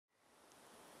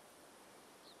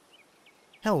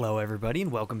Hello everybody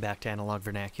and welcome back to Analog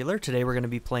Vernacular. Today we're going to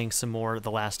be playing some more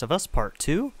The Last of Us Part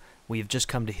 2. We have just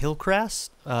come to Hillcrest,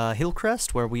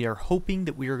 where we are hoping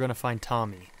that we are going to find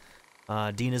Tommy.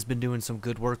 Dina's been doing some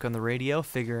good work on the radio,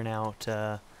 figuring out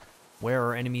where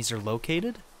our enemies are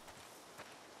located.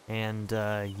 And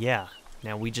yeah,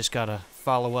 now we just got to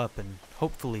follow up and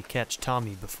hopefully catch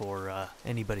Tommy before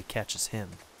anybody catches him.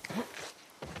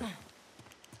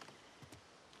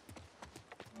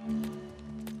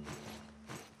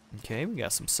 Okay, we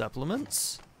got some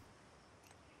supplements.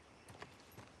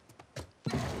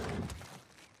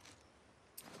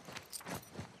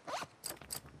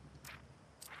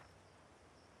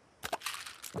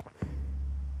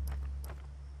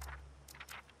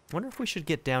 Wonder if we should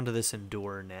get down to this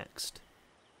Endure next.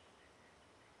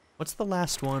 What's the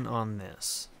last one on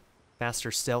this?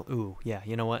 Faster stealth. Ooh, yeah,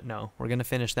 you know what? No, we're gonna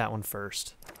finish that one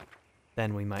first.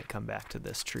 Then we might come back to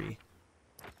this tree.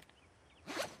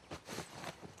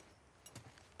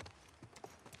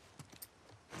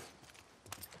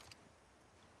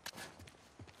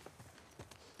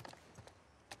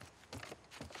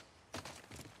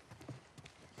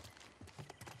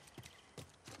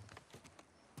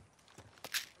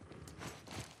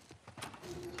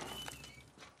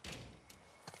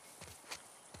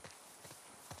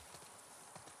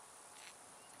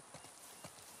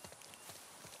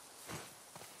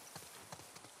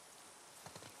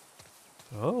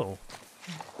 Oh.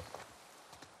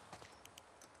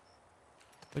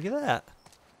 Look at that.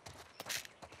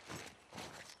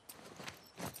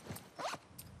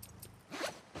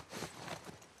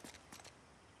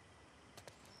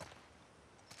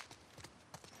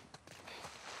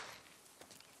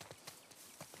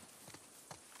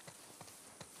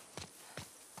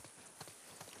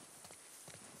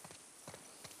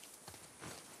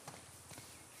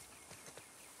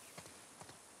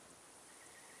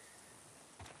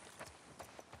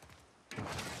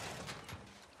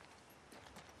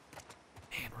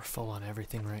 We're full on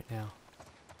everything right now.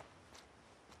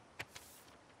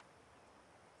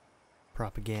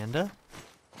 Propaganda.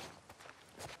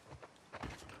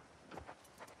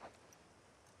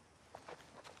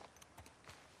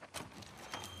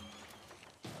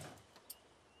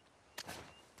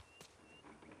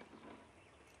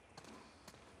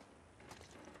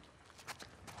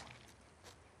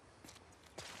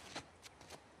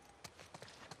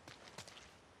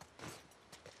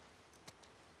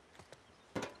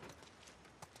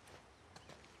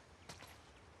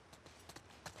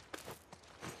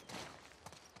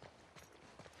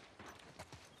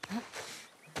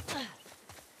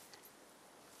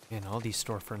 And all these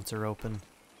storefronts are open.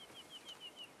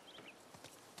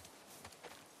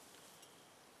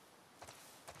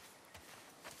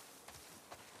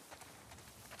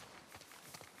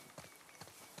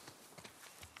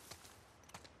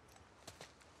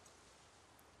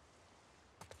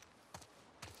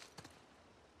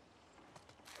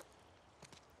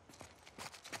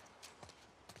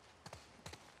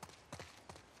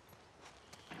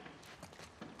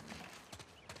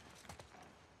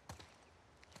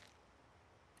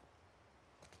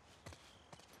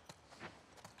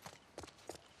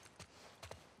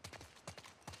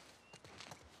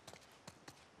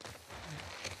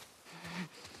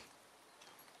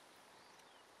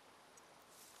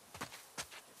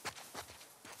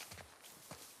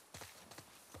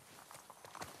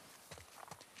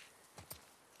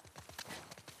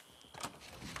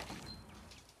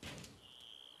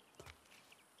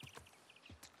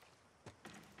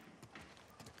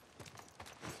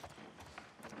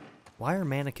 Why are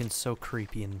mannequins so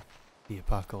creepy in the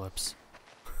apocalypse?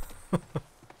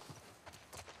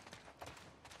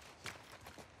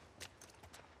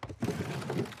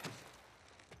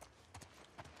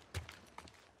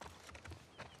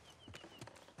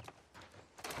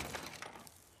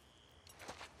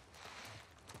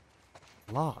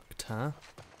 Locked, huh?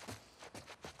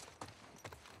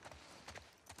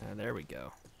 Ah, there we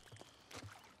go.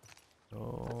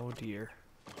 Oh dear.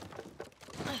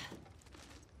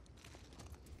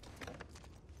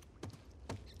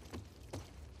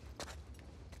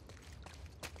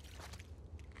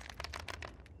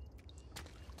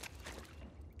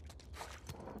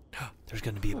 There's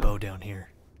gonna be a bow down here.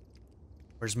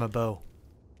 Where's my bow?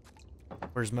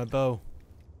 Where's my bow?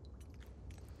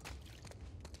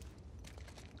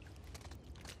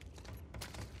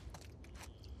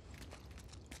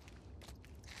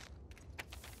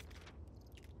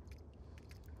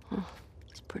 Oh,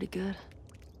 it's pretty good.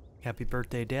 Happy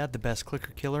birthday, Dad, the best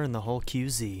clicker killer in the whole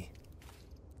QZ.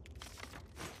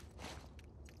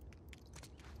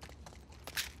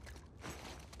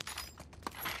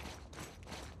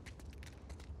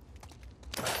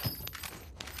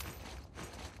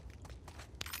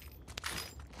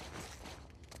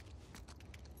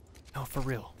 No, for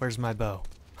real. Where's my bow?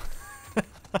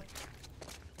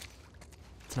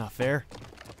 It's not fair.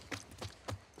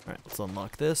 Alright, let's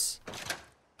unlock this.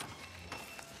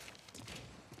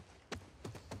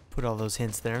 Put all those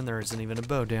hints there, and there isn't even a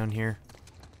bow down here.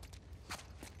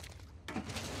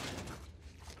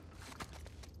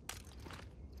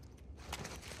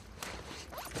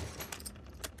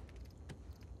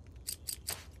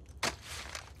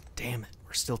 Damn it,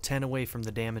 we're still 10 away from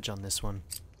the damage on this one.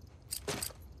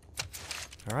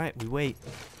 Alright, we wait.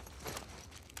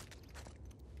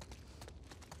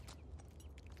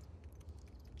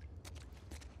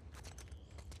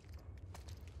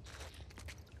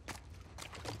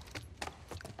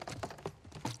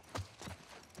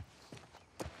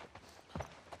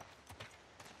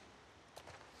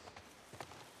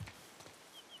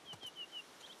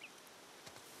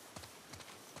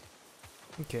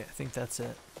 Okay, I think that's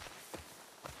it.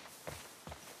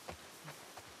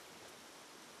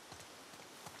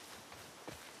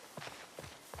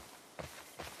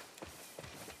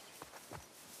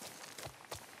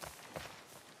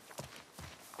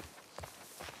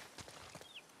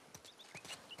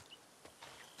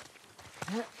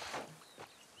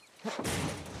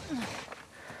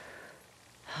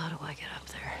 How do I get up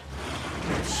there?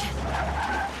 Shit.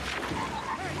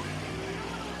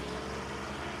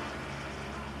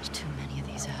 There's too many of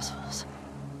these assholes.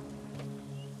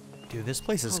 Dude, this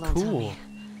place is Hold on, cool. Tommy.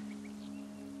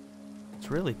 It's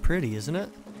really pretty, isn't it?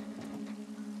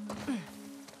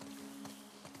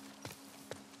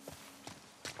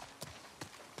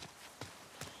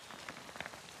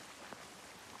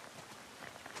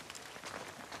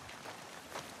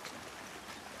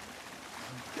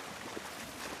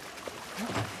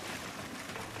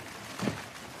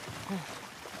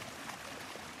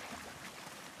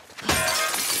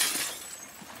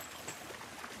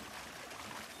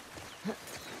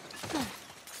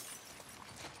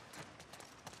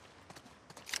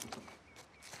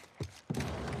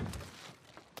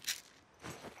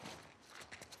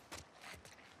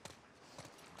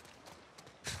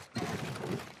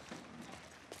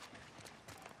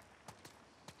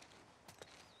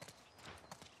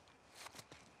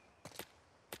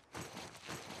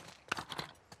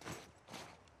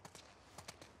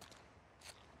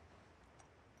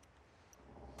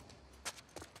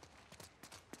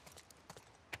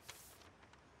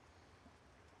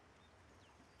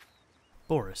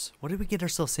 Boris, what did we get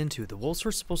ourselves into? The wolves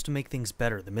were supposed to make things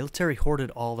better. The military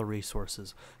hoarded all the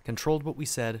resources, controlled what we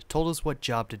said, told us what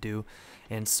job to do,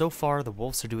 and so far the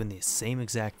wolves are doing the same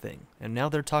exact thing. And now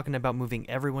they're talking about moving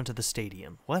everyone to the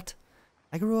stadium. What?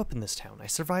 I grew up in this town. I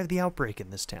survived the outbreak in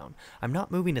this town. I'm not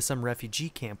moving to some refugee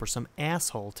camp where some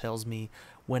asshole tells me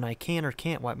when I can or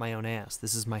can't wipe my own ass.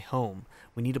 This is my home.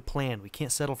 We need a plan. We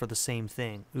can't settle for the same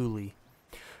thing. Uli.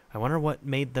 I wonder what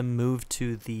made them move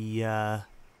to the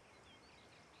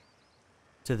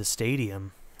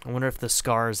stadium. I wonder if the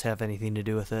scars have anything to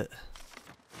do with it.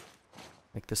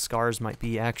 Like the scars might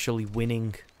be actually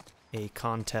winning a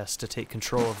contest to take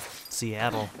control of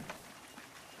Seattle.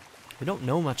 We don't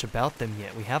know much about them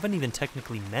yet. We haven't even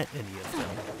technically met any of them.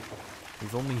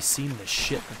 We've only seen the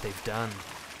shit that they've done.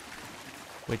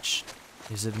 Which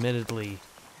is admittedly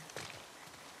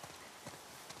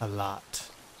a lot.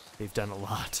 They've done a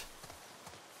lot.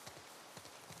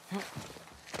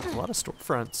 A lot of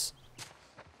storefronts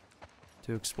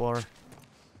to explore.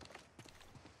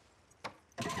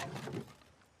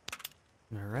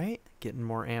 Alright, getting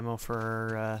more ammo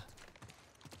for our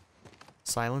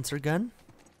silencer gun.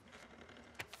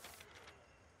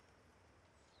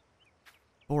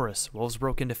 Boris, wolves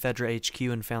broke into Fedra HQ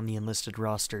and found the enlisted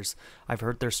rosters. I've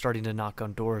heard they're starting to knock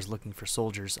on doors looking for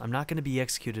soldiers. I'm not going to be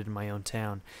executed in my own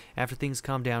town. After things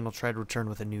calm down, I'll try to return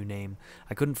with a new name.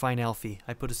 I couldn't find Alfie.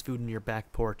 I put his food in your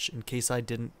back porch. In case I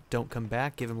don't come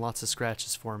back, give him lots of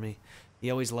scratches for me.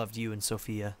 He always loved you and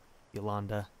Sophia.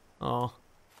 Yolanda. Oh.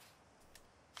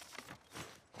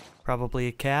 Probably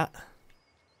a cat.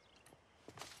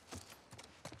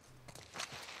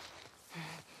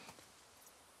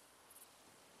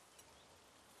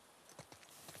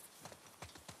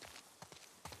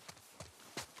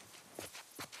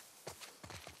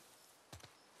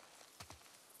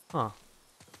 Huh.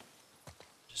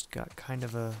 Just got kind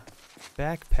of a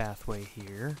back pathway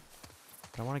here.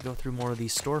 I want to go through more of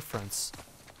these storefronts.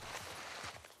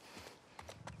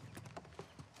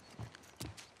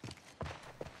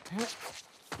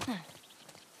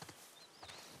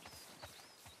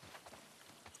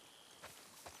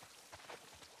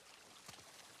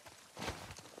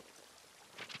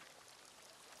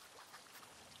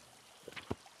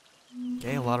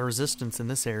 Okay, a lot of resistance in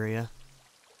this area.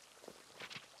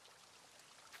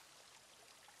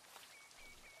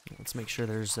 Let's make sure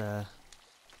there's,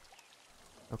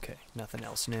 okay, nothing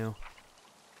else new.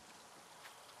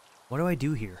 What do I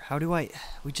do here? How do I...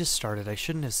 We just started. I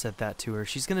shouldn't have said that to her.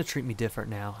 She's gonna treat me different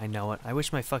now. I know it. I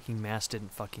wish my fucking mask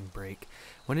didn't fucking break.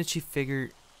 When did she figure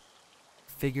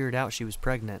it out she was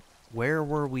pregnant? Where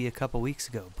were we a couple weeks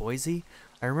ago? Boise?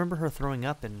 I remember her throwing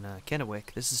up in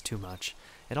Kennewick. This is too much.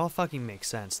 It all fucking makes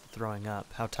sense, the throwing up.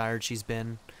 How tired she's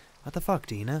been. What the fuck,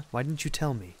 Dina? Why didn't you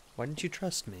tell me? Why didn't you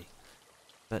trust me?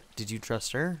 But did you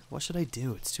trust her? What should I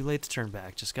do? It's too late to turn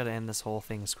back. Just gotta end this whole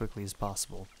thing as quickly as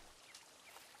possible.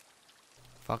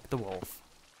 Fuck the wolf.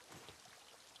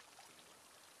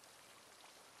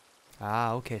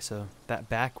 Ah, okay, so that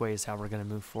back way is how we're gonna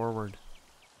move forward.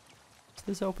 Is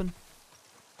this open?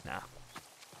 Nah.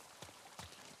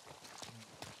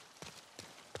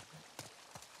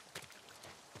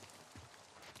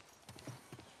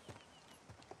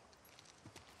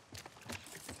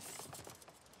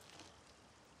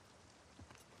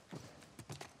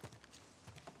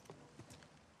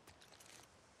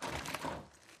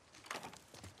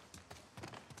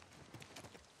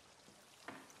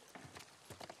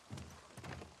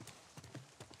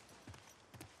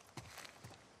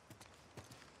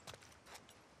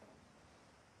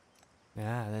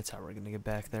 Yeah, that's how we're gonna get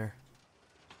back there.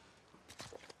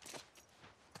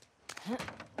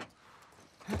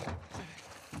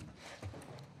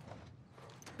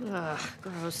 Ugh,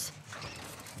 gross.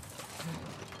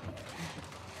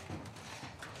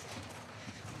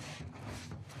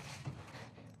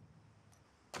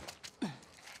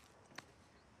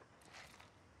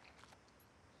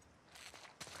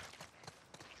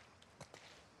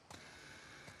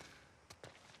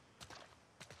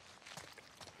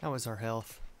 How is our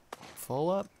health? Full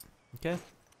up? Okay.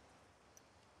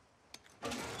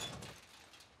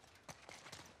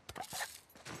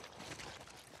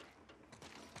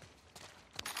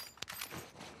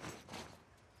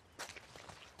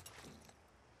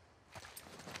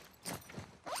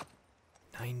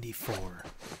 $94.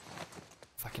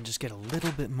 If I can just get a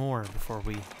little bit more before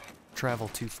we travel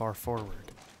too far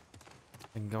forward,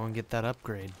 I can go and get that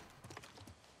upgrade.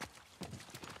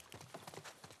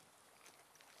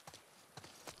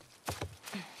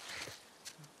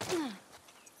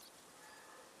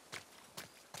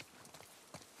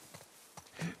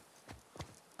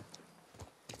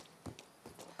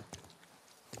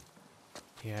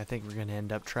 Yeah, I think we're gonna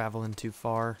end up traveling too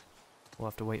far. We'll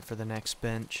have to wait for the next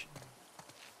bench.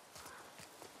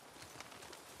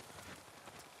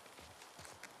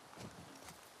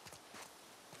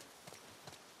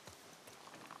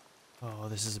 Oh,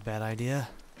 this is a bad idea.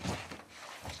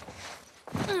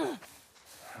 This is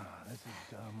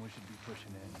dumb. We should be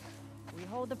pushing in. We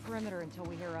hold the perimeter until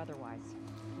we hear otherwise.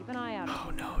 Keep an eye out.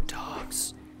 Oh no,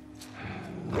 dogs.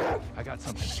 I got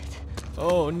something.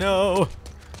 Oh no!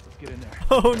 Let's get in there.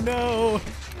 Oh no!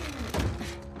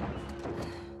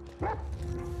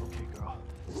 Okay, girl.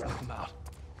 Snuff him out.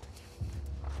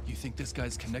 You think this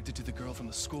guy's connected to the girl from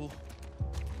the school?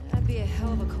 That'd be a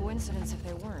hell of a coincidence if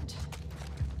they weren't.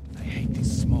 I hate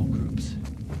these small groups.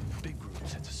 Big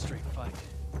groups, it's a straight fight.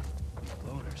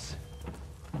 Loners.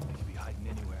 They could be hiding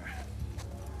anywhere.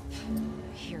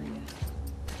 I hear ya.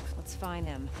 Let's find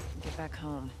them and get back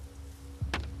home.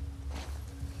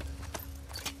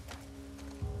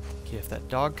 Okay, if that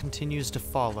dog continues to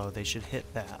follow, they should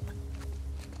hit that.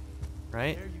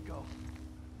 Right? There you go.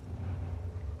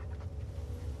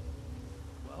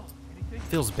 Well, anything?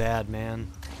 Feels bad,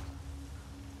 man.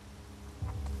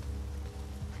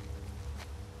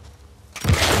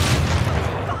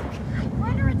 We're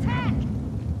under attack!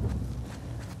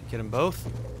 Get them both?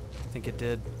 I think it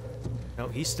did. No,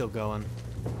 he's still going.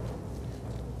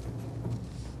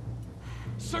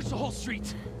 Search the whole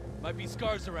street. Might be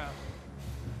scars around.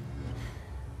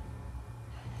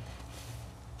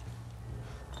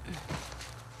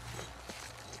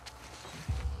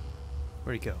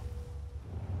 Where'd he go?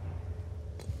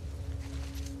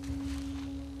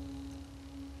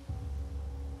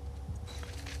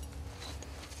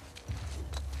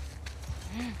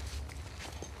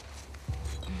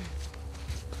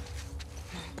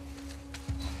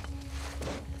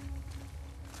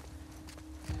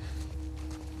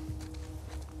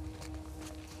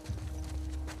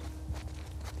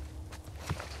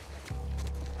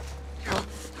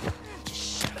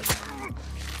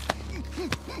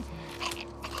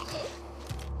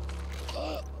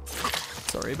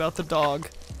 Sorry about the dog.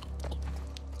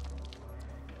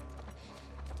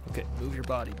 Okay, move your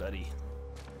body, buddy.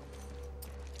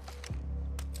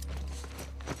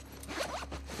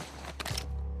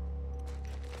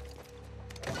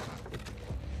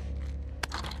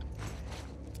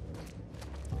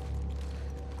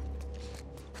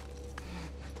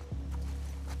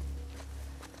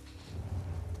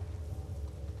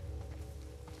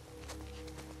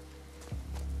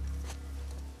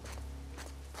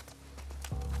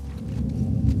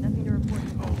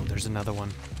 there's another one.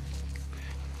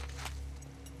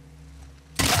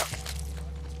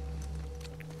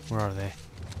 Where are they?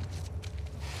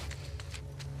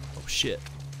 Oh shit.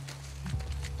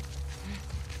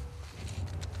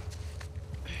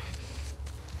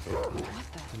 What the?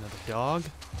 Another dog.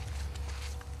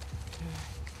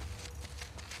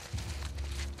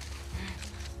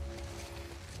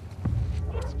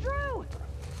 It's Drew! Oh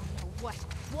no, what?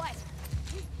 What?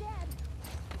 He's dead!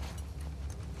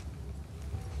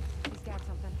 He's got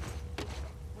something.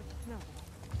 What's it smell?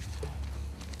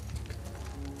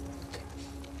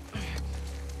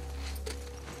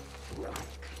 You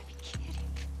gotta be kidding.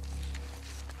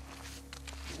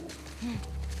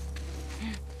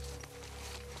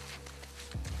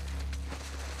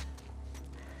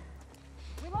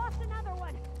 We lost another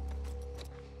one!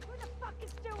 Who the fuck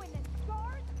is doing this?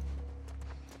 Guards?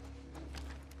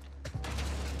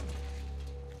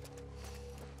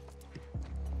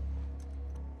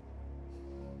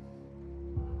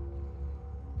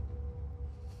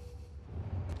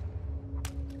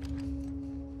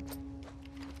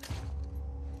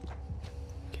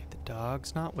 Okay, the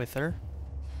dog's not with her.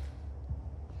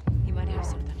 He might have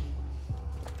something.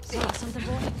 Saw something,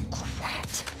 boy?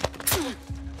 Rat!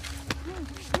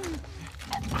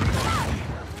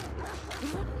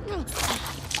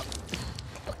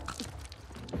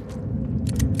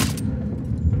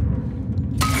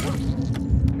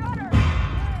 Got her!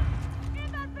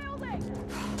 In that building!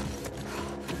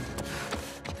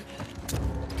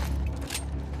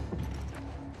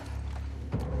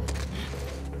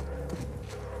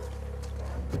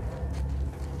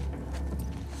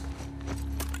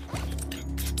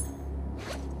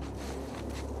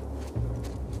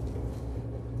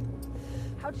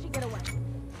 How'd she get away?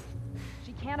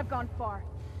 She can't have gone far.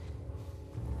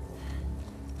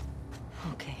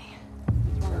 Okay.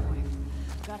 What's wrong with you?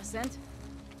 Got a scent?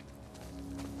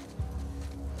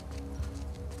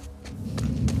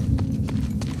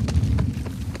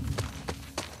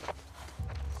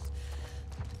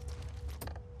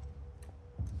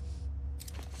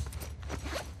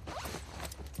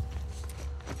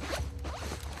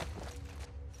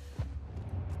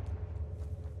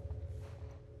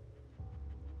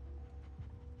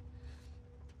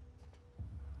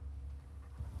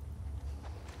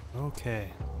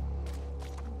 Okay.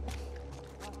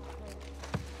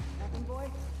 Nothing, boy?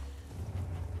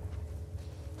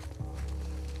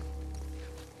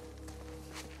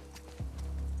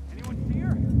 Anyone see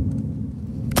her?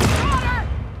 Got her!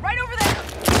 Right over there!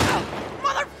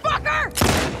 Motherfucker!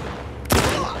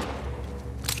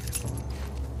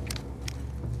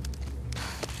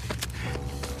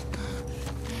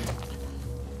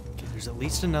 Okay, there's at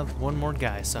least one more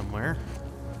guy somewhere.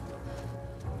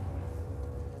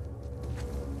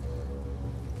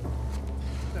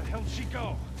 Where the hell'd she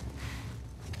go?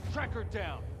 Track her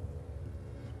down.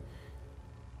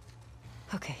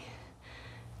 Okay.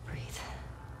 Breathe.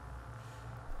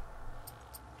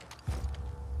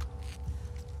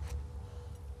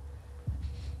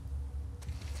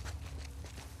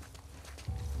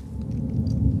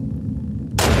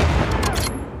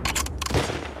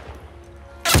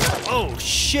 Oh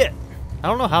shit! I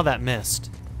don't know how that missed.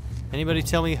 Anybody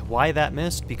tell me why that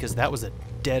missed? Because that was a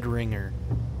dead ringer.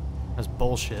 That was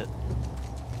bullshit.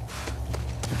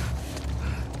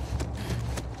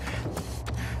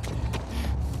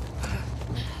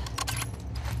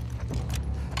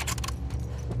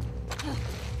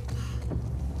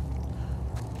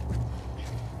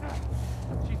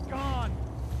 She's gone.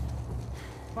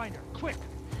 Find her, quick.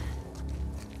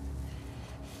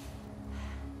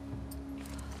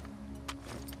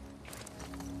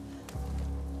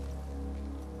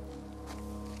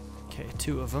 Okay,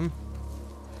 two of them.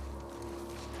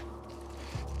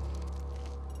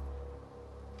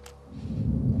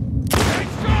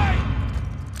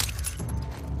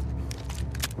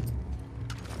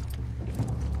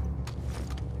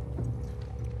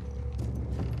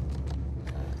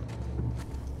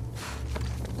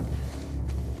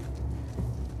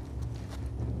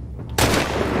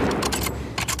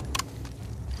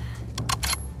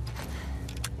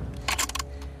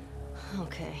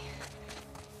 Okay.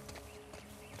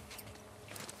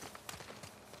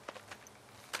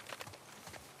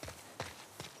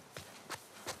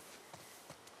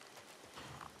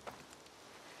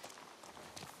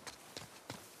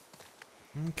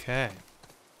 Okay.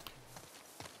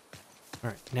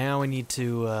 Alright, now we need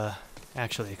to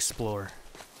actually explore.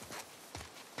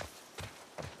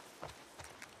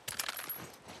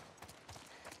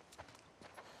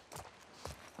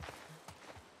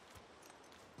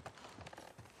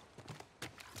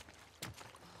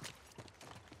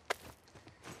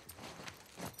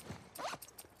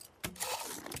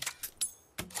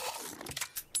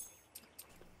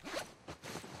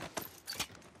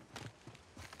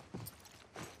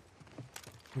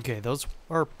 Okay, those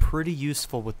are pretty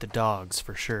useful with the dogs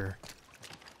for sure.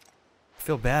 I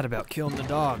feel bad about killing the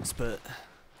dogs, but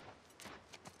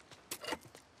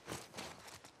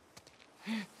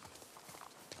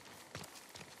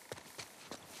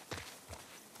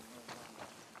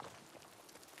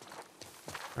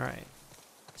alright.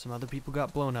 Some other people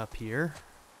got blown up here.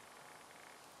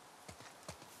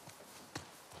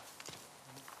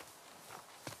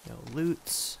 No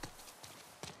loots.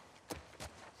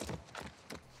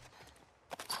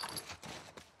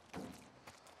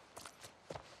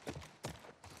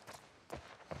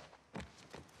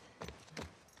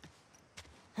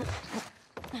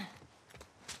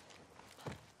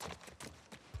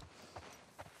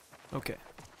 Okay.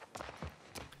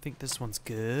 I think this one's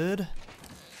good.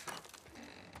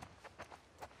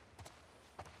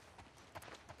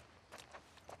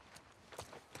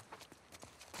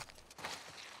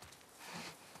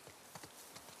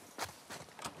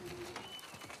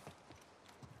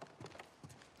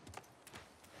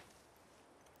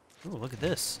 Ooh, look at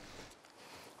this.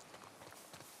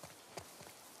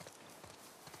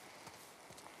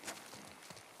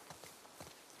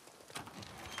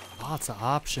 Lots of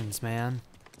options, man.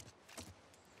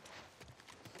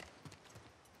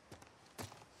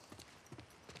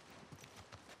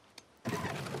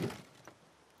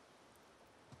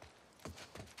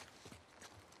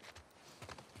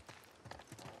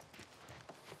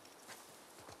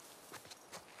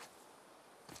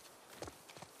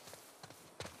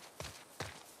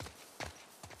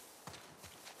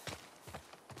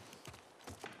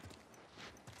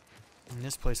 And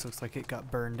this place looks like it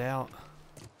got burned out.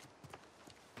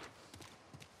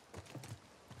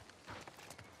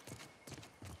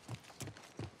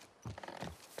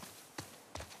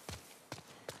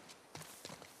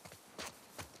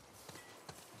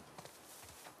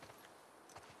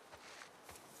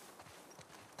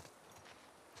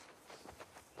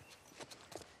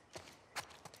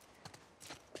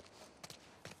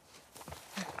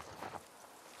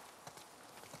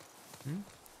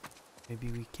 Maybe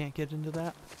we can't get into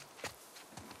that?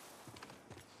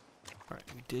 Alright,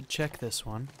 we did check this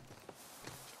one.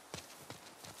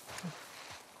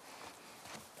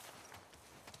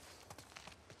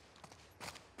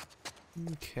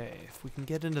 Okay, if we can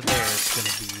get into there, it's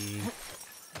gonna be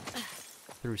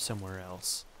through somewhere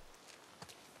else.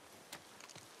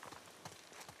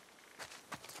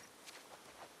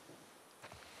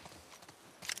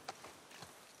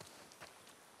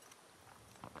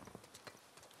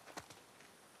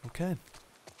 Okay.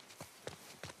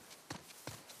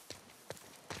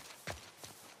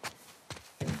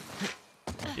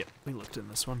 Yep, we looked in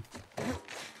this one.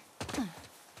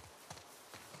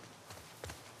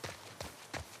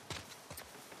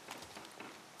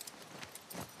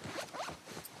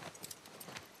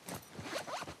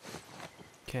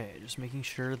 Okay, just making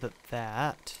sure that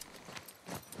that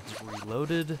is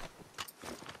reloaded.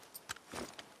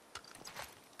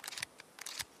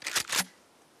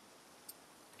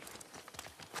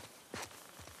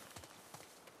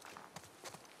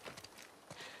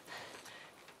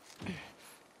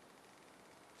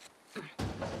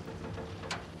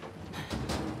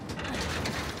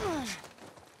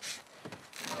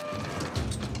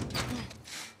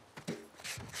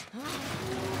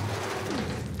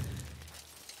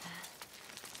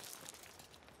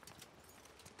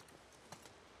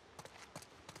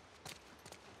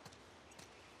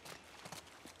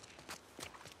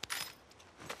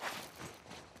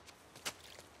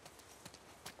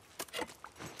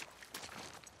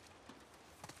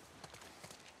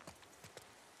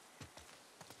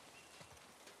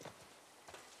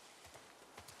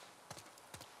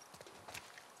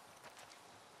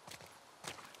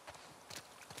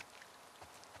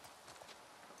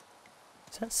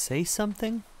 Does that say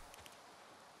something?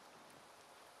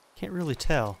 Can't really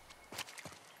tell.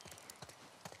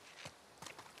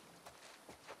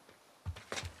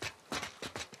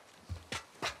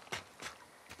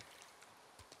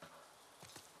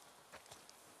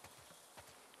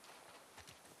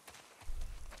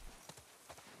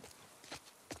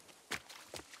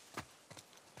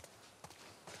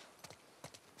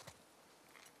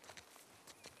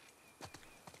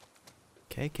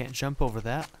 Okay, can't jump over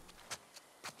that.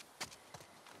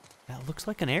 That looks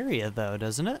like an area though,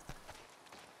 doesn't it?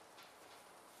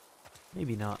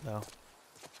 Maybe not though.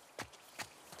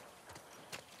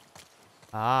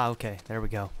 Ah, okay, there we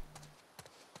go.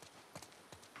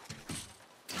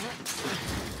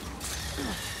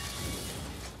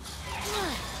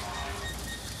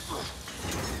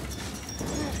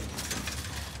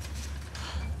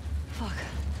 Fuck.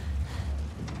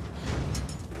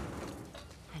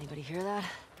 Anybody hear that?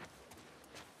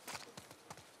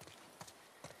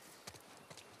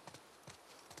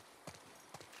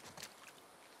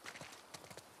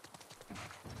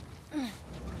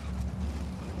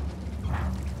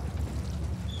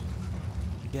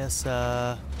 guess,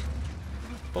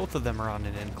 both of them are on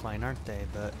an incline, aren't they?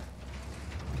 But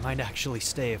it might actually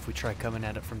stay if we try coming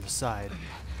at it from the side.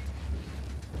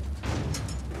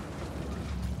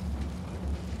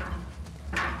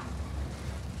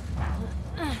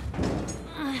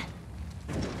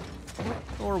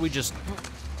 Or we just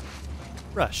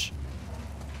rush.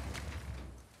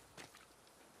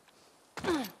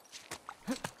 It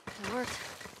worked.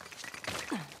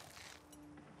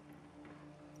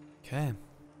 Okay.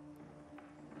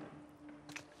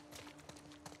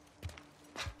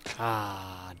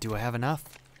 Ah, do I have enough?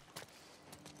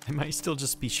 I might still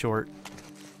just be short.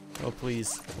 Oh,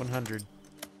 please. 100.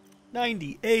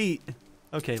 98!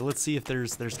 Okay, let's see if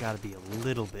there's got to be a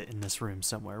little bit in this room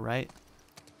somewhere, right?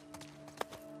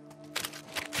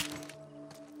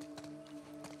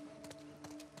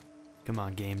 Come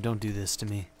on, game, don't do this to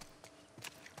me.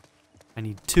 I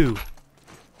need 2.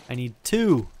 I need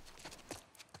 2!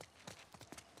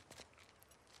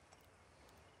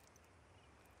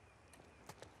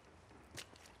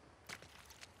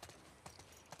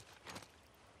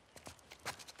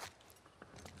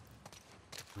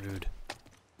 Rude.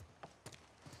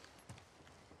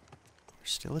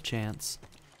 There's still a chance.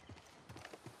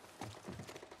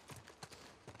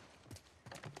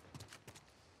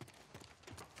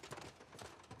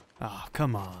 Oh,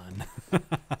 come on.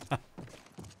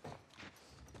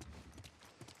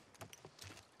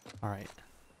 Alright.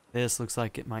 This looks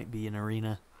like it might be an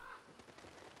arena.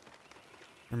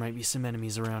 There might be some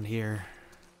enemies around here.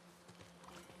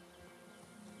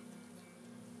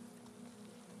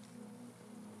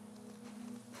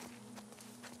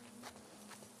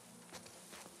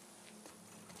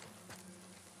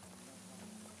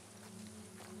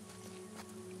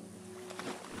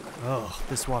 Oh,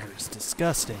 this water is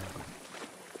disgusting.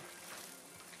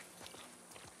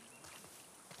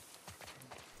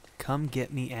 Come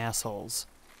get me, assholes.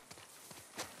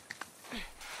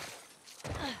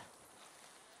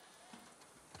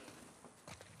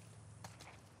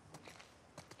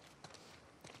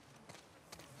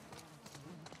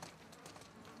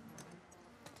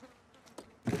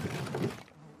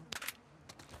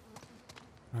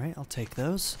 Alright, I'll take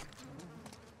those.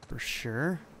 For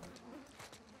sure.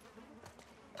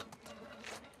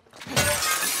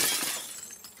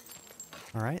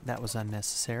 Alright, that was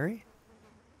unnecessary.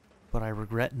 But I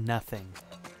regret nothing.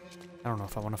 I don't know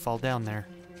if I want to fall down there.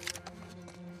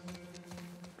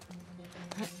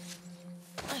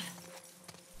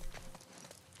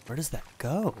 Where does that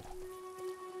go?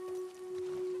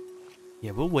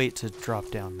 Yeah, we'll wait to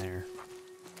drop down there.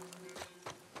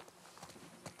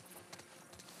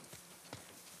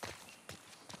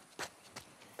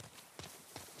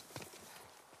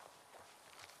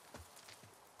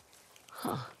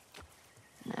 Huh.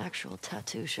 An actual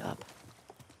tattoo shop.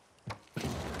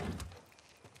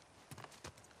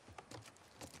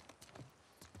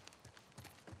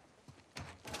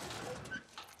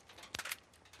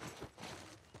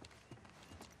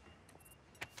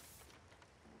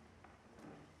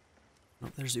 Oh,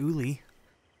 there's Uli.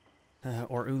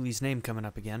 Or Uli's name coming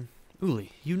up again.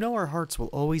 Uli, you know our hearts will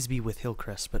always be with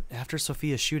Hillcrest, but after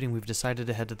Sophia's shooting, we've decided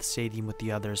to head to the stadium with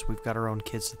the others. We've got our own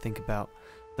kids to think about.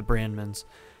 The Brandmans.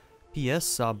 P.S.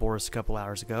 Saw Boris a couple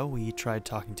hours ago. We tried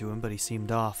talking to him, but he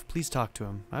seemed off. Please talk to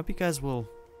him. I hope you guys will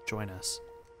join us.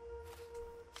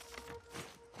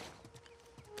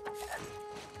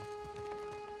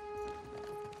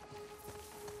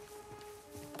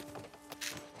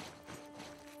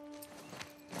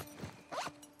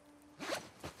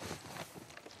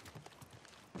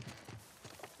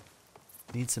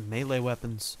 Need some melee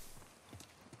weapons.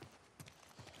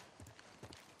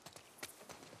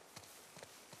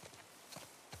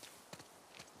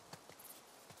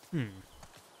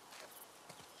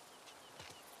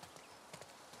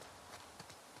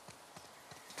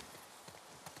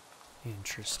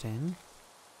 Interesting.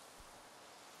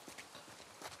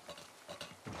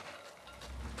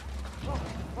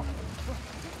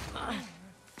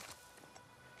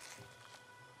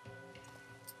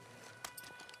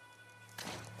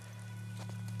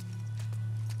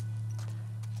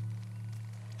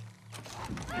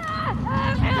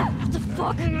 What the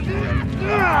fuck?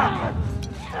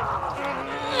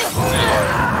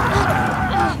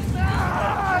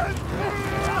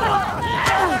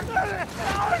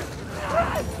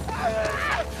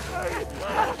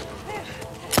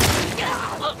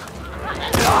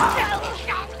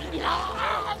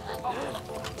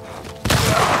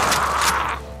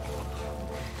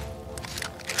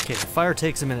 Okay, the fire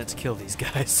takes a minute to kill these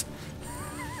guys.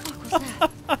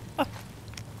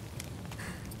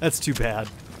 That's too bad.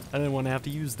 I didn't want to have to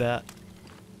use that.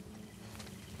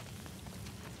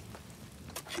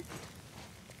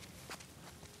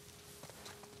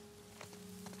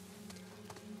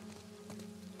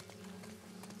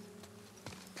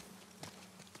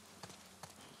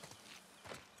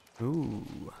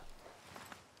 Ooh.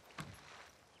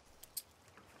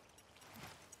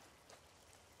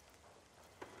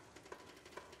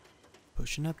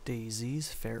 Pushing up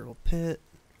daisies, Feral Pit,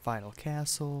 Vital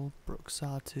Castle, Brook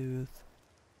Sawtooth.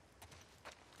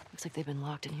 Looks like they've been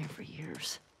locked in here for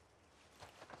years.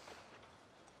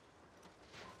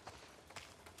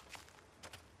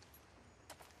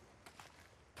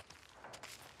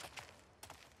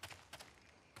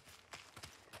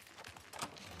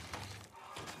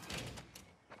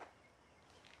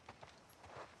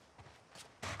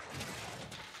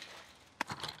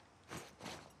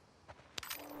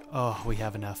 Oh, we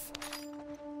have enough.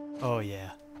 Oh,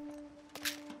 yeah.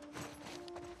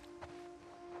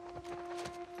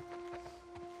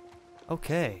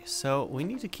 Okay, so we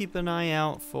need to keep an eye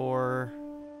out for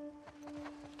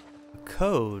a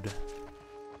code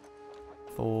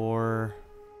for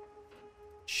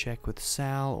check with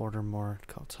Sal, order more,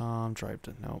 call Tom, drive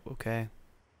to, nope, okay.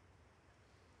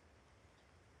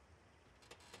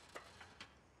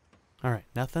 Alright,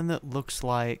 nothing that looks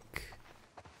like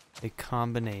a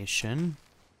combination.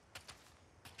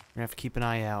 We're gonna have to keep an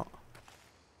eye out.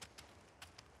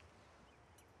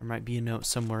 There might be a note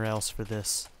somewhere else for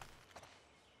this.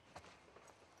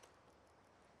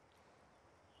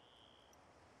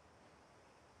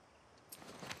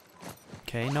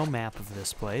 Okay, no map of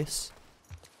this place.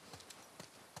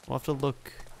 We'll have to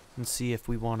look and see if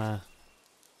we want to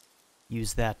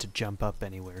use that to jump up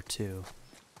anywhere too.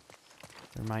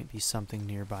 There might be something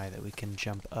nearby that we can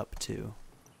jump up to.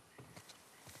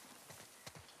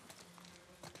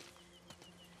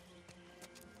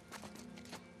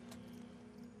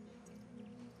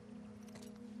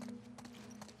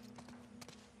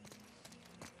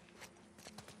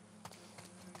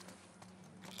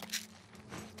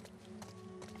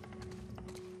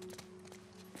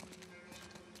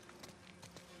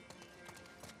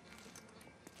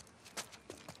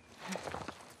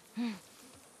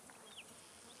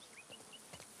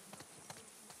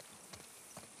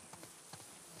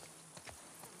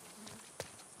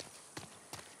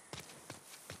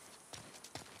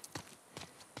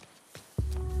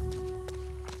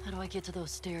 How do I get to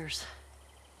those stairs?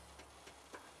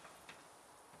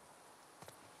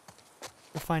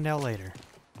 We'll find out later.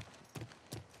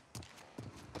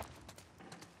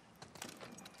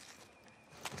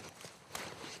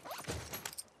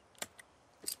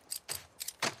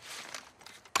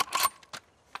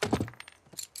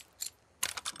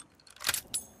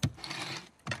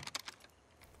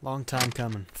 Long time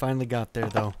coming. Finally got there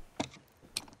though.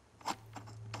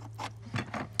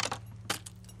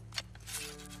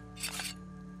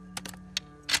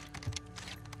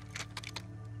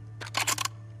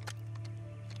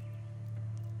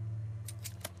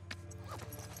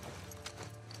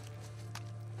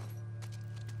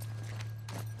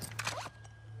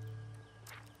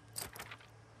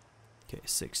 Okay,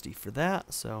 60 for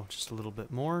that, so just a little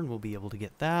bit more and we'll be able to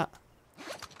get that.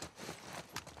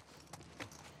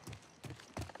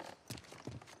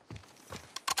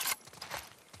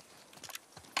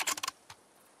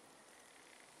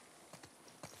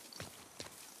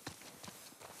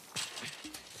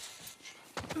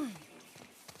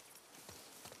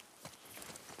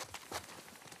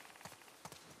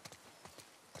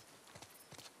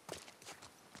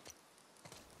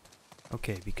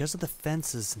 Okay, because of the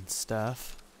fences and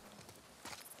stuff,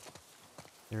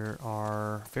 there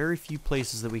are very few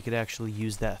places that we could actually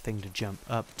use that thing to jump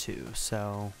up to,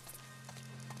 so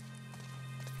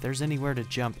if there's anywhere to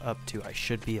jump up to, I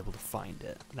should be able to find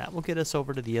it. That will get us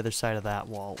over to the other side of that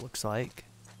wall, it looks like.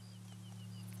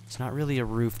 It's not really a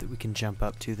roof that we can jump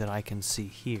up to that I can see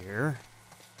here.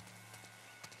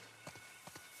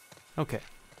 Okay,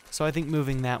 so I think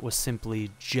moving that was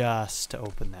simply just to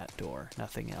open that door,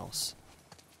 nothing else.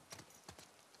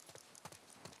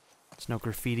 There's no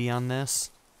graffiti on this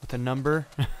with a number.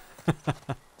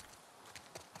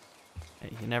 Hey,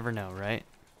 you never know, right?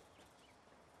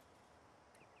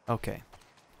 Okay.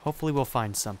 Hopefully we'll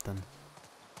find something.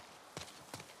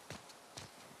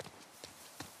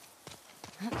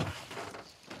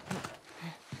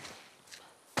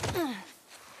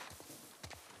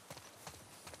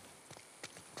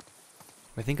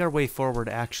 I think our way forward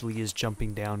actually is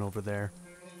jumping down over there.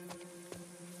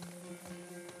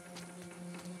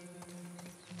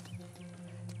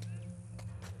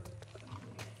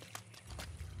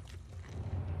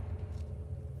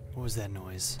 What was that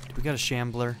noise? Do we got a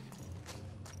shambler?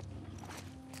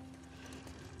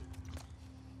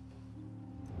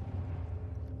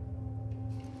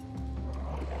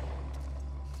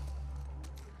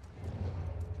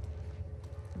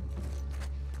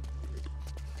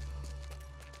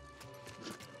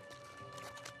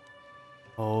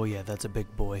 Oh yeah, that's a big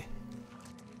boy.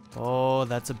 Oh,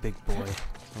 that's a big boy.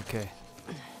 Okay.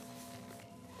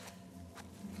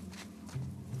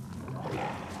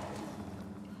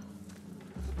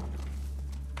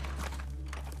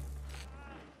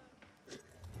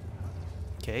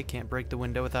 Okay, can't break the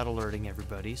window without alerting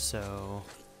everybody, so...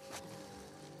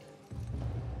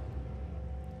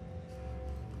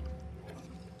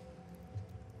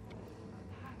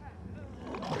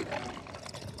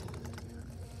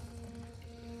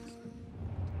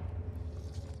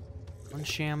 One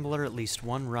shambler, at least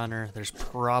one runner. There's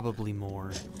probably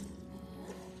more.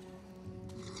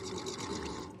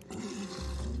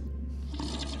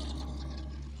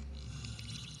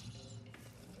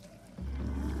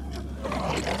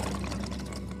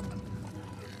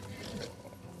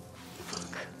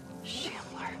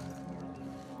 Shambler.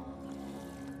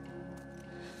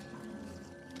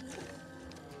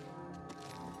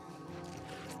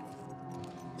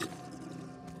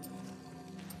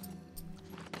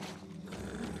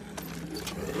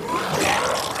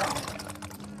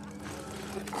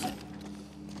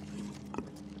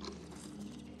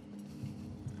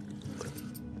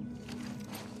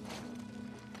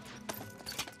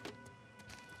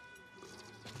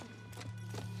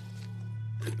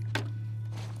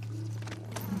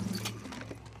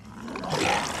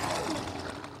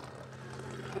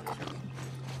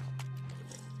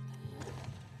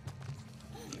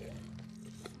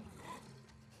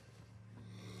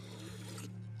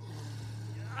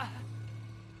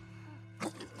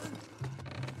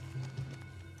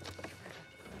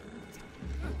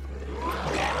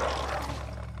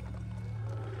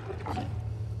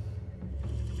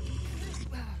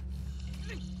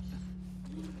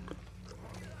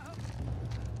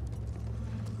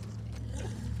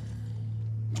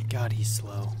 God, he's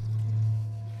slow.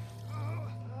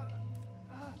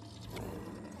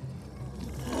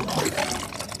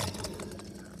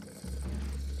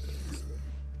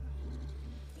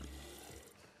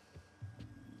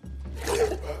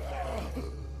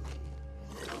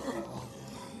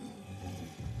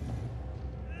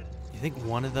 You think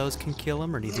one of those can kill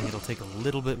him, or do you think it'll take a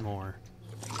little bit more?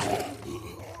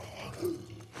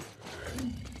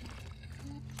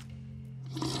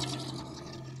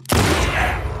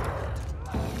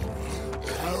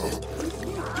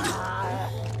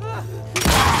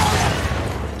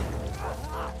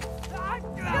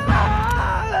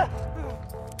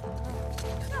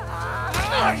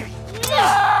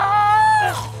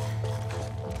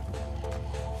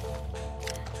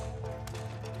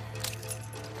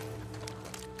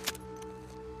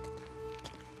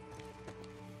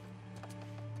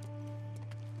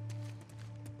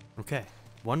 Okay,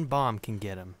 one bomb can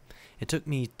get him. It took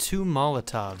me 2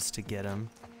 Molotovs to get him.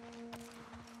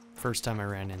 First time I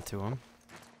ran into him.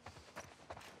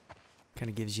 Kind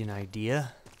of gives you an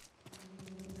idea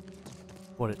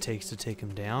what it takes to take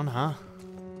him down, huh?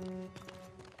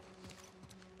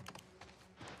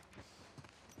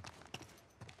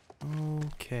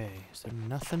 Okay, is there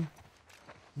nothing?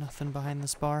 Nothing behind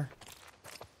this bar?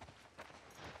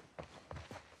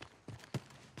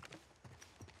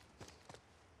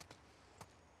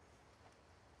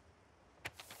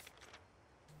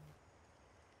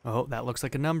 Oh, that looks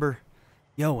like a number.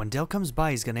 Yo, when Dell comes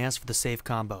by, he's gonna ask for the save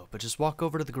combo, but just walk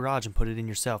over to the garage and put it in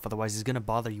yourself, otherwise he's gonna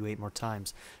bother you 8 more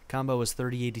times. Combo is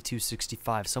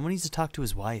 308265. Someone needs to talk to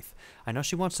his wife. I know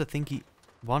she wants to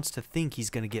think he's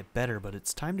gonna get better, but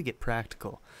it's time to get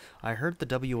practical. I heard the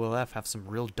WLF have some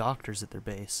real doctors at their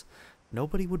base.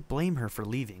 Nobody would blame her for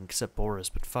leaving, except Boris,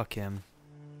 but fuck him.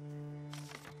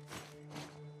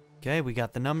 Okay, we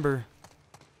got the number.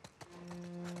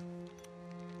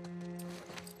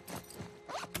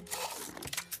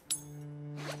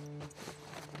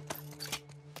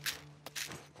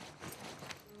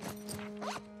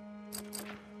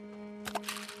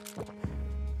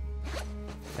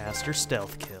 Faster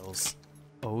stealth kills.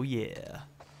 Oh yeah.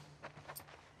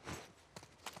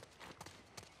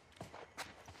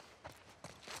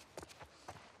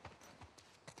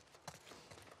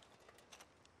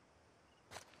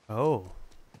 Oh.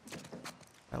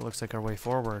 That looks like our way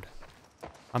forward.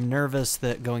 I'm nervous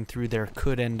that going through there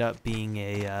could end up being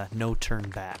a no turn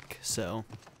back, so...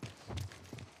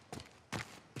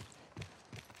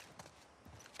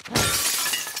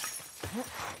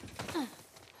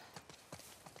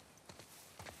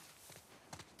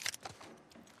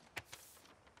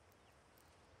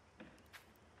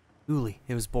 Uli,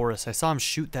 it was Boris. I saw him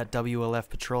shoot that WLF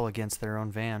patrol against their own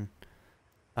van.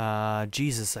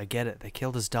 Jesus, I get it. They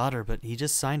killed his daughter, but he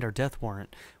just signed our death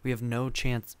warrant. We have no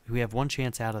chance. We have one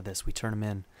chance out of this. We turn him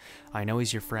in. I know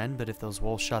he's your friend, but if those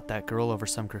wolves shot that girl over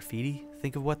some graffiti,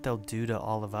 think of what they'll do to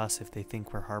all of us if they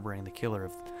think we're harboring the killer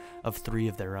of 3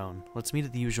 of their own. Let's meet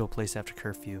at the usual place after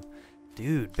curfew.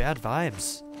 Dude, bad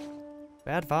vibes.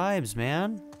 Bad vibes,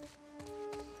 man.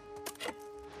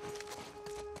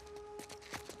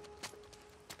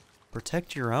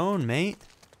 Protect your own, mate.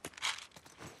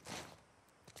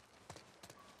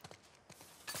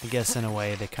 I guess in a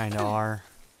way they kind of are.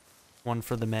 One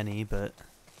for the many, but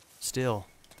still,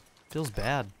 feels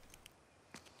bad.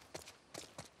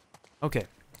 Okay,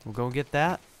 we'll go get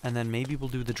that, and then maybe we'll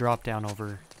do the drop down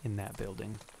over in that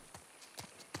building.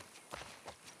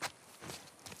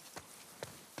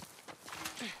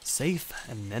 Safe,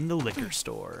 and then the liquor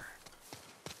store.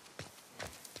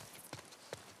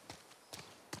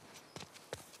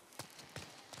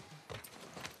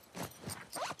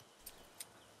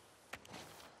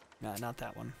 Not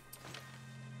that one.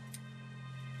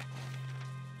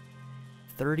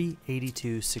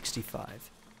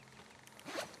 308265.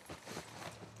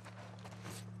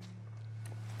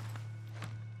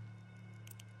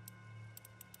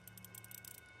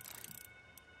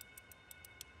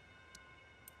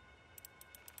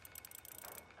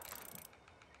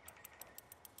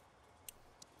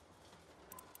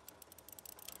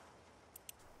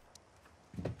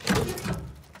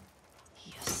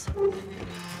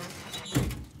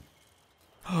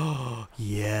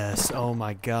 Yes, oh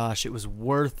my gosh, it was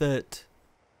worth it.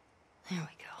 There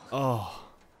we go.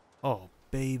 Oh,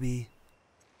 baby.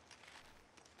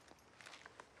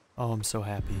 Oh, I'm so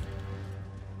happy.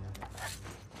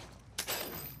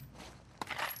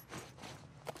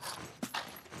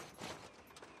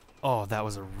 Oh, that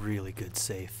was a really good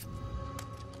safe.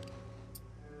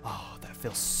 Oh, that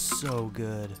feels so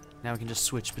good. Now we can just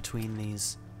switch between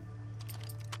these.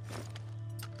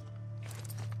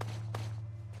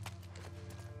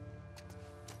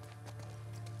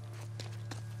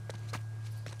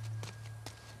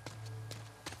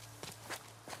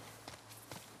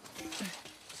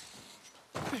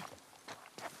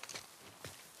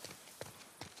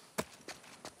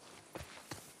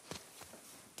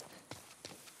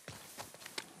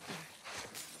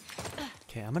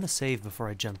 Okay, I'm gonna save before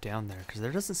I jump down there, because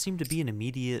there doesn't seem to be an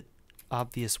immediate,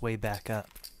 obvious way back up.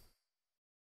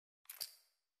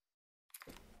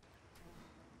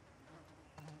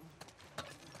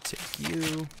 Take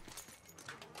you.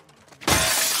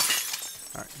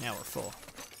 Alright, now we're full.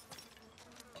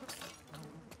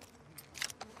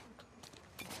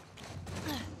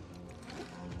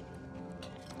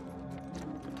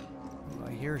 Oh,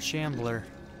 I hear a shambler.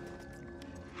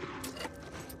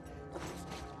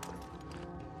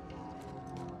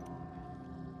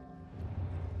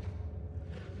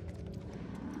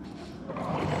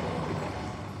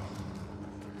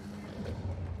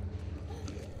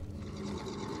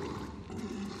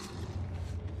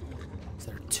 Is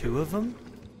there 2 of them?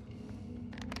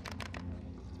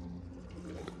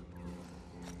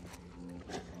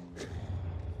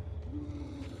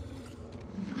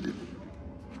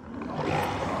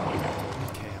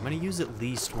 Okay, I'm gonna use at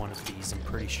least one of these, I'm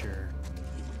pretty sure.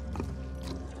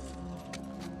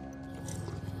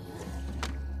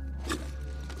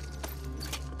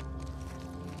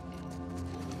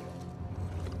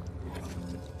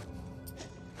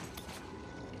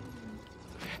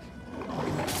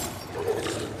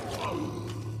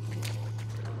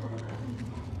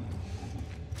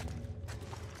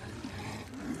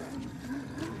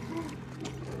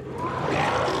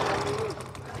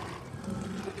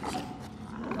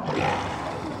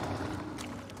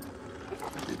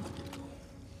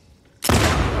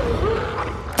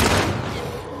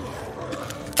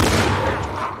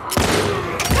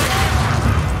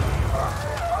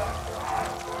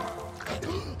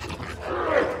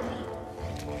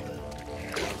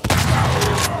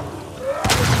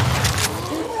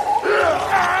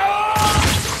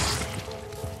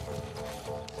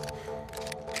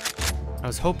 I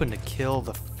was hoping to kill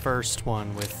the first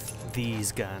one with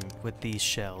these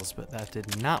shells, but that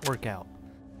did not work out.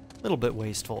 A little bit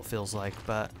wasteful, it feels like,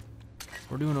 but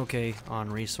we're doing okay on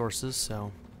resources,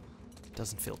 so it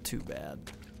doesn't feel too bad.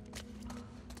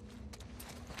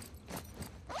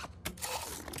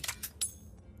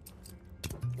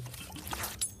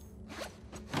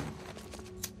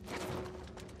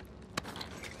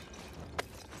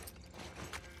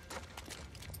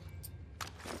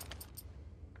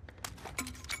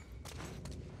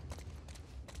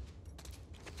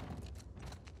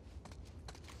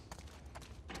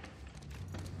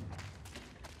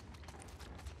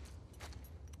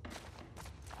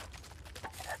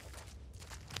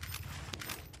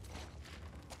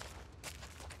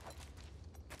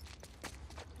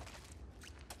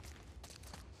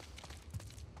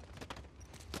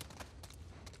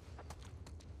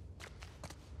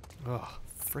 Ugh,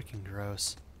 freaking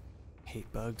gross.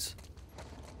 Hate bugs.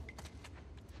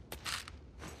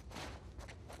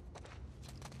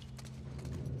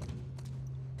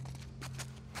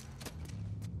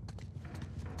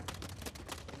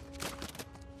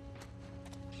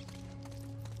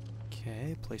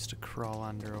 Okay, place to crawl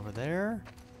under over there.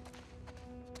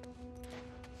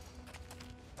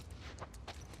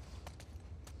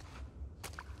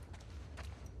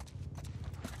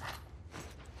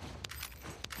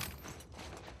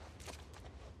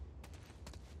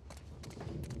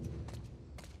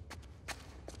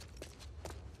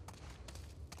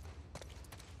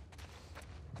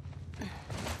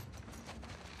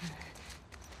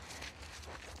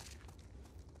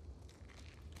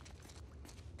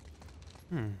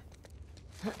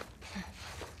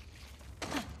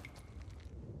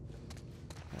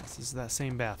 This is that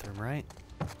same bathroom, right?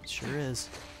 Sure is.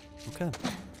 Okay.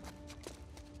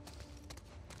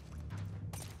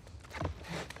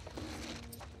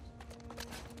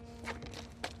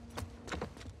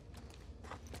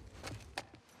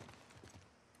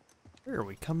 Where are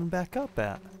we coming back up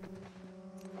at?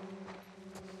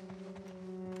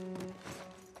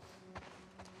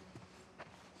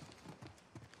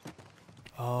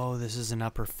 Oh, this is an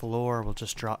upper floor. We'll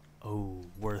just drop... Oh,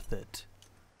 worth it.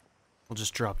 We'll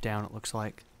just drop down, it looks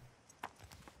like.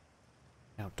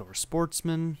 Outdoor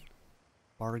sportsman.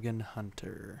 Bargain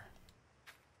hunter.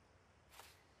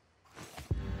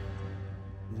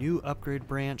 New upgrade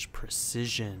branch,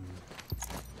 precision.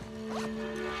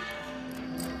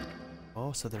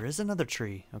 Oh, so there is another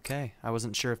tree. Okay, I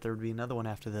wasn't sure if there would be another one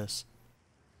after this.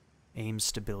 Aim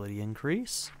stability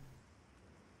increase.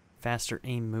 Faster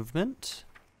aim movement.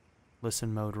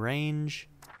 Listen mode range.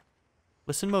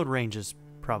 Listen mode range is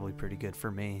probably pretty good for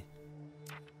me.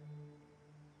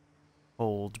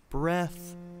 Hold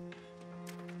breath.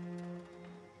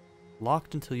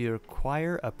 Locked until you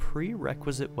acquire a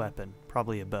prerequisite weapon.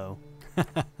 Probably a bow.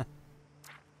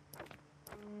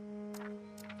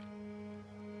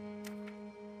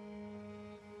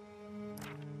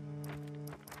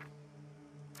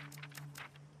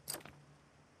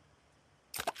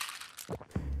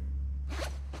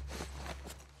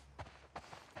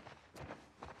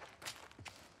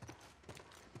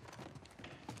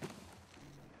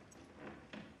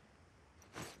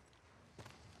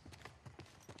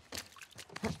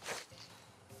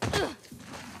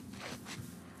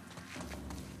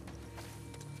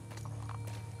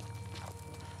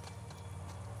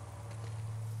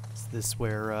 Is this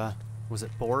where, was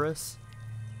it Boris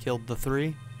killed the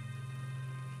three?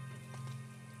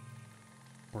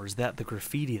 Or is that the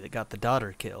graffiti that got the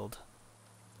daughter killed?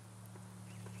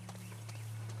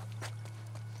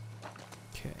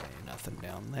 Okay, nothing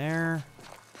down there.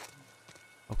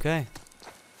 Okay.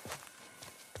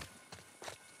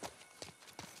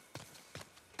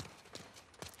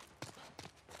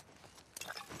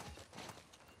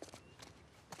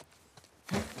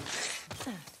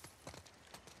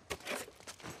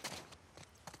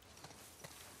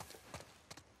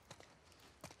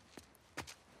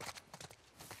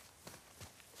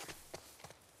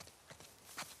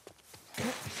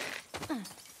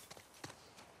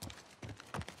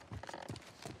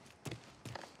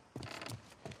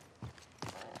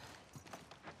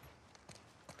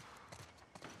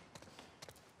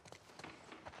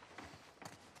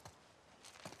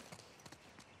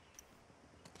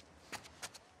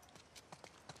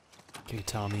 Okay,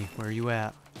 Tommy, where are you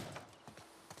at?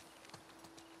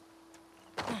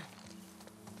 Do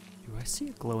I see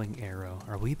a glowing arrow?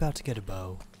 Are we about to get a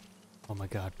bow? Oh my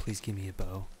god, please give me a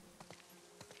bow.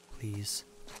 Please.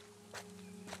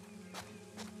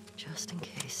 Just in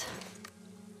case.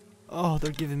 Oh,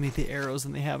 they're giving me the arrows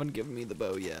and they haven't given me the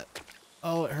bow yet.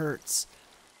 Oh, it hurts.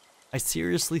 I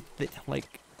seriously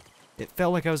like, it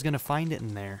felt like I was gonna find it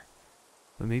in there.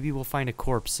 But maybe we'll find a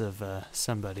corpse of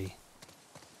somebody.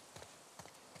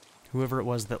 Whoever it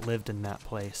was that lived in that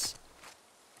place.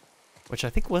 Which I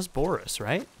think was Boris,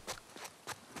 right?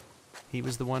 He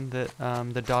was the one that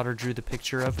the daughter drew the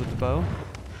picture of with the bow.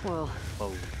 Whoa. Whoa.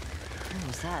 What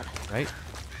was that? Right?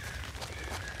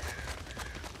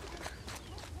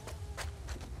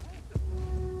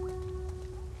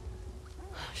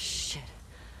 Oh, shit.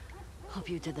 Hope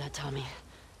you did that, Tommy.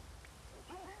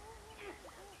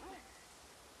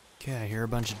 Okay, I hear a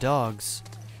bunch of dogs.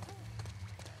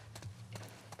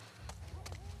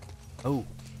 Oh.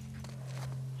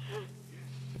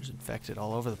 There's infected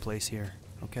all over the place here.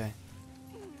 Okay.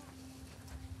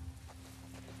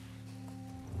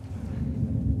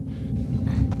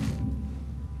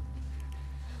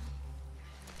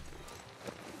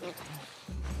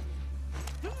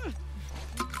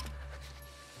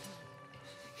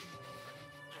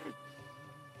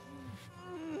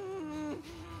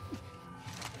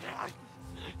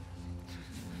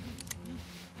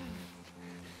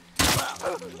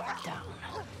 Down.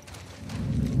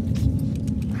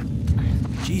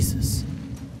 Jesus.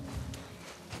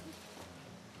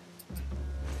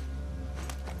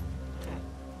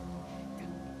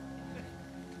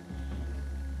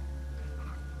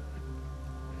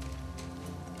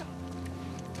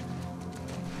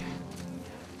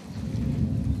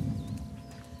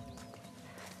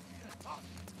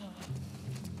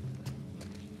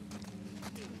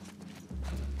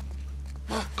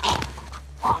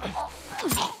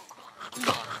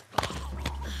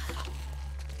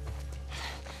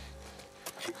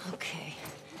 Okay.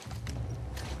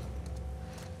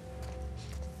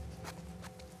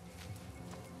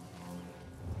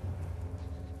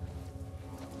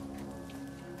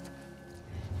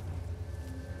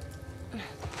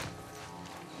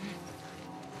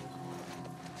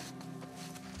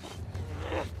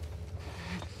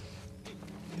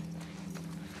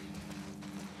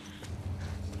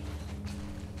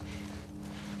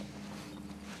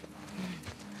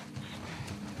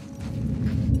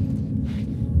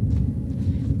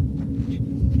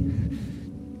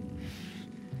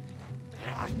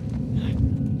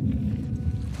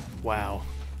 Wow.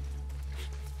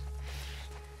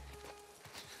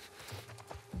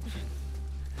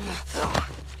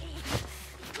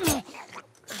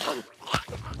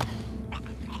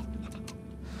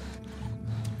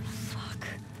 Fuck.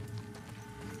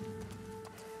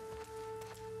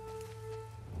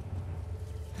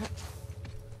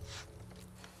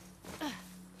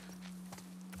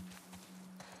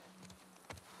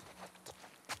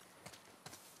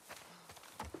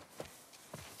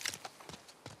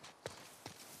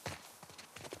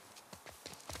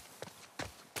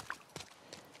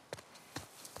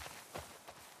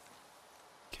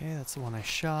 Okay, that's the one I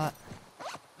shot.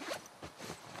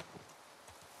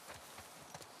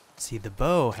 See, the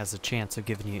bow has a chance of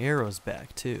giving you arrows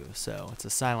back too, so it's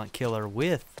a silent killer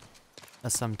with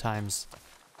a sometimes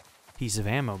piece of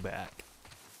ammo back.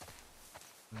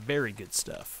 Very good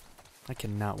stuff. I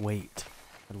cannot wait.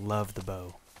 I love the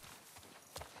bow.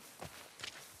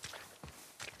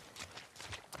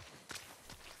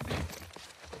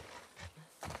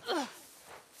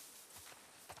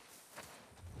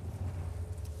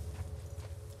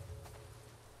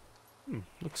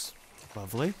 Looks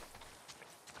lovely.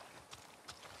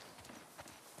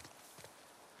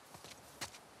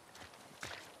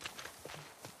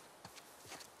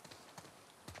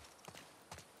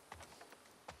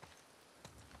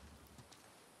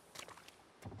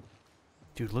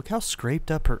 Dude, look how scraped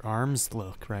up her arms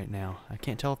look right now. I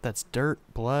can't tell if that's dirt,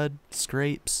 blood,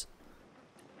 scrapes.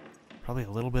 Probably a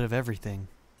little bit of everything.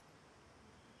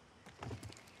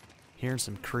 Hearing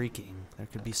some creaking. There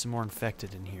could be some more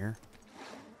infected in here.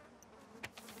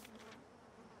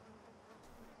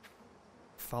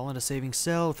 Fall into saving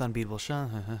cell with unbeatable shot.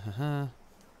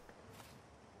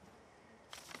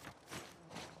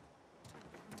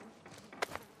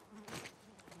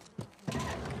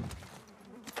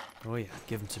 Oh yeah,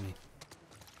 give them to me.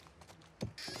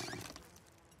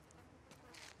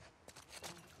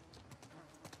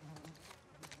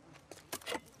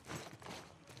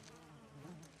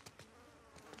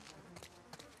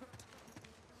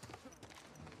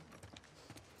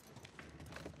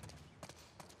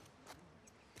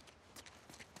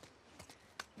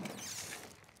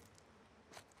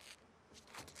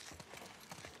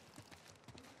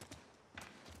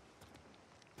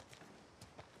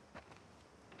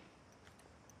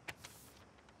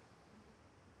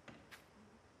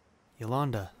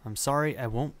 Yolanda, I'm sorry I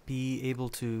won't be able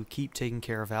to keep taking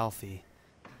care of Alfie.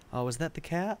 Oh, was that the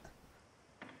cat?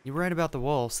 You were right about the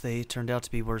wolves. They turned out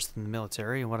to be worse than the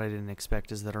military, and what I didn't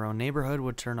expect is that our own neighborhood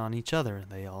would turn on each other.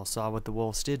 They all saw what the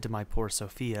wolves did to my poor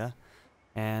Sophia.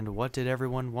 And what did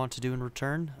everyone want to do in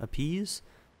return? Appease?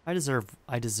 I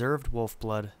deserved wolf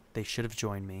blood. They should have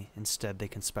joined me. Instead, they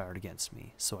conspired against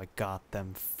me, so I got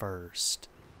them first.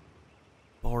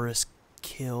 Boris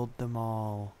killed them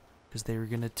all. Because they were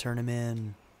going to turn him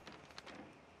in.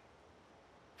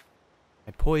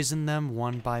 I poisoned them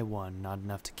one by one. Not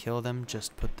enough to kill them,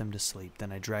 just put them to sleep.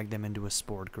 Then I dragged them into a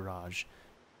spored garage.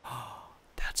 Oh,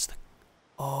 that's the...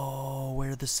 Oh,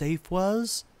 where the safe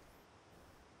was?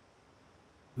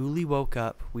 Uli woke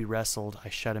up. We wrestled. I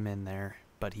shut him in there,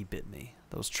 but he bit me.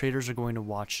 Those traitors are going to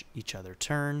watch each other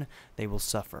turn. They will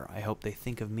suffer. I hope they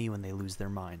think of me when they lose their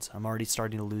minds. I'm already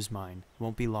starting to lose mine. It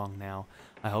won't be long now.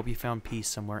 I hope you found peace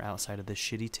somewhere outside of this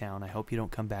shitty town. I hope you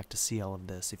don't come back to see all of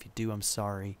this. If you do, I'm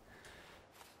sorry.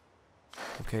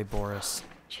 Okay, Boris.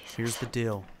 Here's the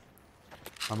deal.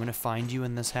 I'm going to find you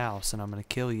in this house, and I'm going to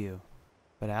kill you.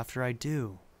 But after I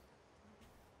do,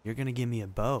 you're going to give me a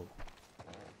bow.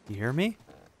 You hear me?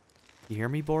 You hear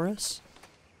me, Boris?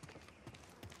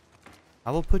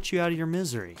 I will put you out of your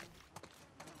misery.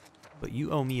 But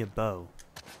you owe me a bow.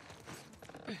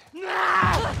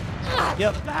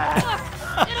 Yep.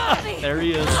 There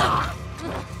he is.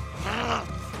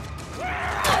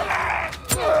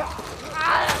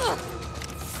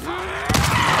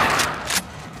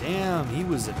 Damn, he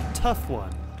was a tough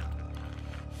one.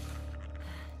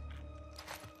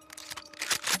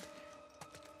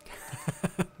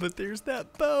 But there's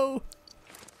that bow.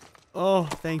 Oh,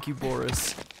 thank you,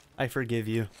 Boris. I forgive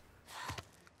you.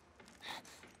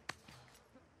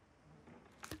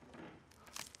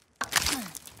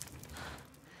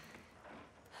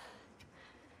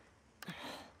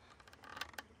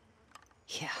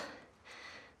 Yeah,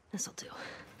 this'll do.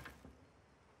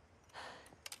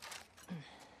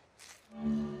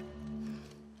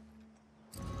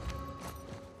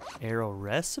 Arrow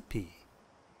recipe.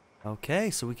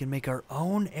 Okay, so we can make our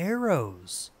own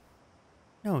arrows.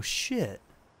 No shit.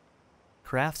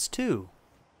 Crafts too.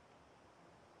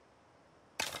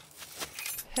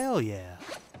 Hell yeah.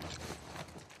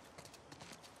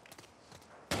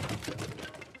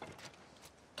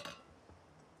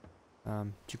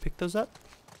 Did you pick those up?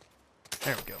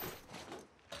 There we go.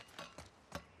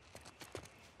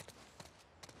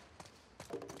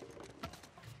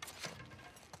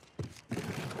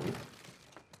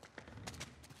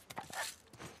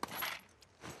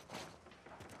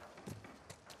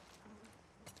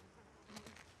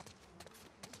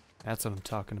 That's what I'm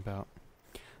talking about.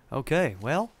 Okay,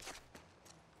 well,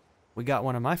 we got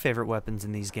one of my favorite weapons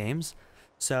in these games,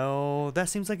 so that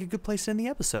seems like a good place to end the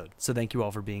episode. So thank you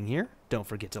all for being here. Don't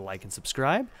forget to like and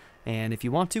subscribe, and if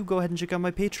you want to, go ahead and check out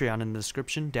my Patreon in the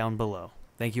description down below.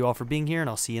 Thank you all for being here, and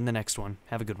I'll see you in the next one.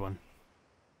 Have a good one.